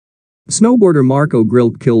Snowboarder Marko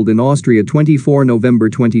Grilc killed in Austria 24 November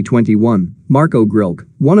 2021. Marko Grilc,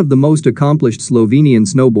 one of the most accomplished Slovenian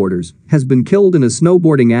snowboarders, has been killed in a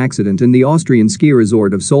snowboarding accident in the Austrian ski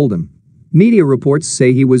resort of Sölden. Media reports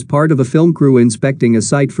say he was part of a film crew inspecting a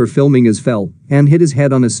site for filming as fell and hit his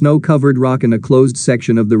head on a snow-covered rock in a closed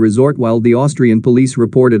section of the resort, while the Austrian police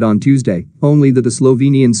reported on Tuesday only that a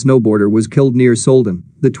Slovenian snowboarder was killed near Sölden.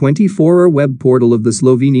 The 24-hour web portal of the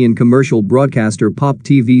Slovenian commercial broadcaster Pop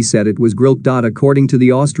TV said it was Grilc. According to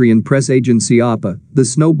the Austrian press agency APA, the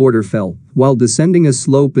snowboarder fell while descending a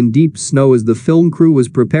slope in deep snow as the film crew was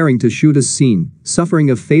preparing to shoot a scene, suffering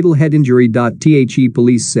a fatal head injury. The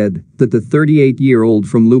police said that the 38-year-old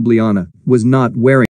from Ljubljana was not wearing